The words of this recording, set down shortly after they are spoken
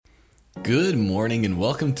Good morning and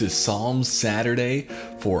welcome to Psalm Saturday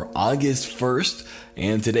for August 1st.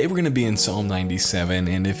 And today we're going to be in Psalm 97.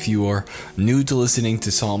 And if you are new to listening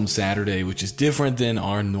to Psalm Saturday, which is different than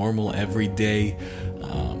our normal everyday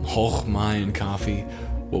Chochmah and coffee,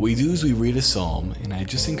 what we do is we read a psalm. And I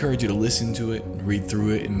just encourage you to listen to it, read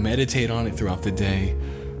through it, and meditate on it throughout the day.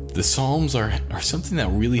 The Psalms are something that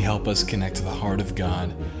really help us connect to the heart of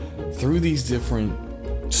God through these different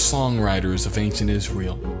songwriters of ancient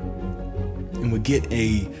Israel. And we get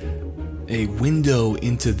a window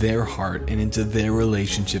into their heart and into their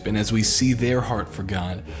relationship. And as we see their heart for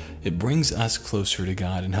God, it brings us closer to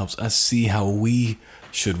God and helps us see how we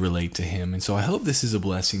should relate to Him. And so I hope this is a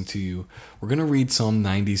blessing to you. We're going to read Psalm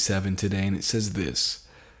 97 today, and it says this: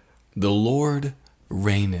 "The Lord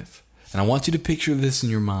reigneth." And I want you to picture this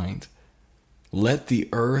in your mind. "Let the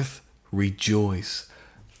earth rejoice.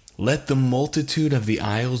 Let the multitude of the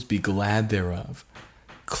isles be glad thereof.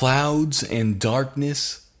 Clouds and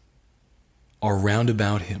darkness are round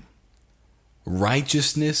about him.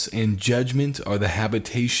 Righteousness and judgment are the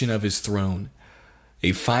habitation of his throne.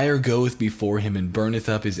 A fire goeth before him and burneth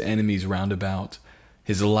up his enemies round about.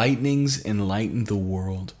 His lightnings enlighten the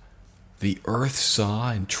world. The earth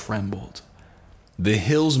saw and trembled. The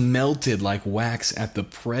hills melted like wax at the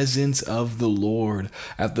presence of the Lord,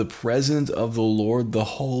 at the presence of the Lord, the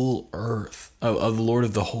whole earth, of the Lord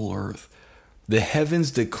of the whole earth. The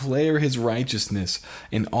heavens declare his righteousness,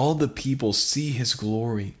 and all the people see his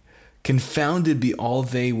glory. Confounded be all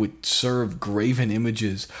they which serve graven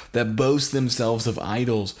images, that boast themselves of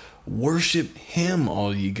idols. Worship him,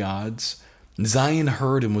 all ye gods. Zion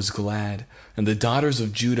heard and was glad, and the daughters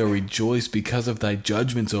of Judah rejoiced because of thy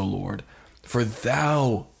judgments, O Lord. For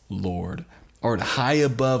thou, Lord, art high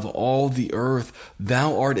above all the earth.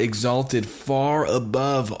 Thou art exalted far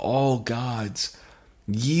above all gods.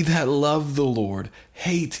 Ye that love the Lord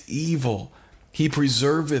hate evil. He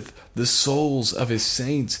preserveth the souls of his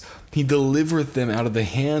saints. He delivereth them out of the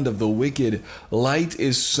hand of the wicked. Light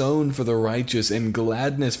is sown for the righteous, and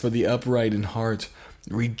gladness for the upright in heart.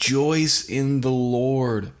 Rejoice in the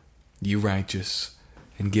Lord, ye righteous,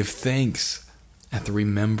 and give thanks at the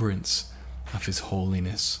remembrance of his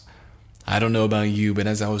holiness." I don't know about you, but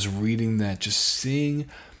as I was reading that, just seeing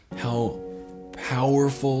how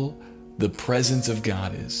powerful the presence of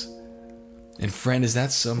God is. And friend, is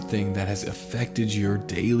that something that has affected your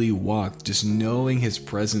daily walk? Just knowing his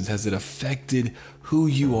presence, has it affected who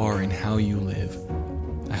you are and how you live?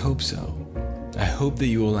 I hope so. I hope that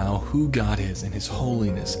you allow who God is and his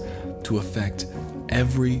holiness to affect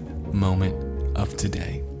every moment of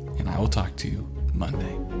today. And I will talk to you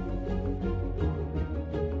Monday.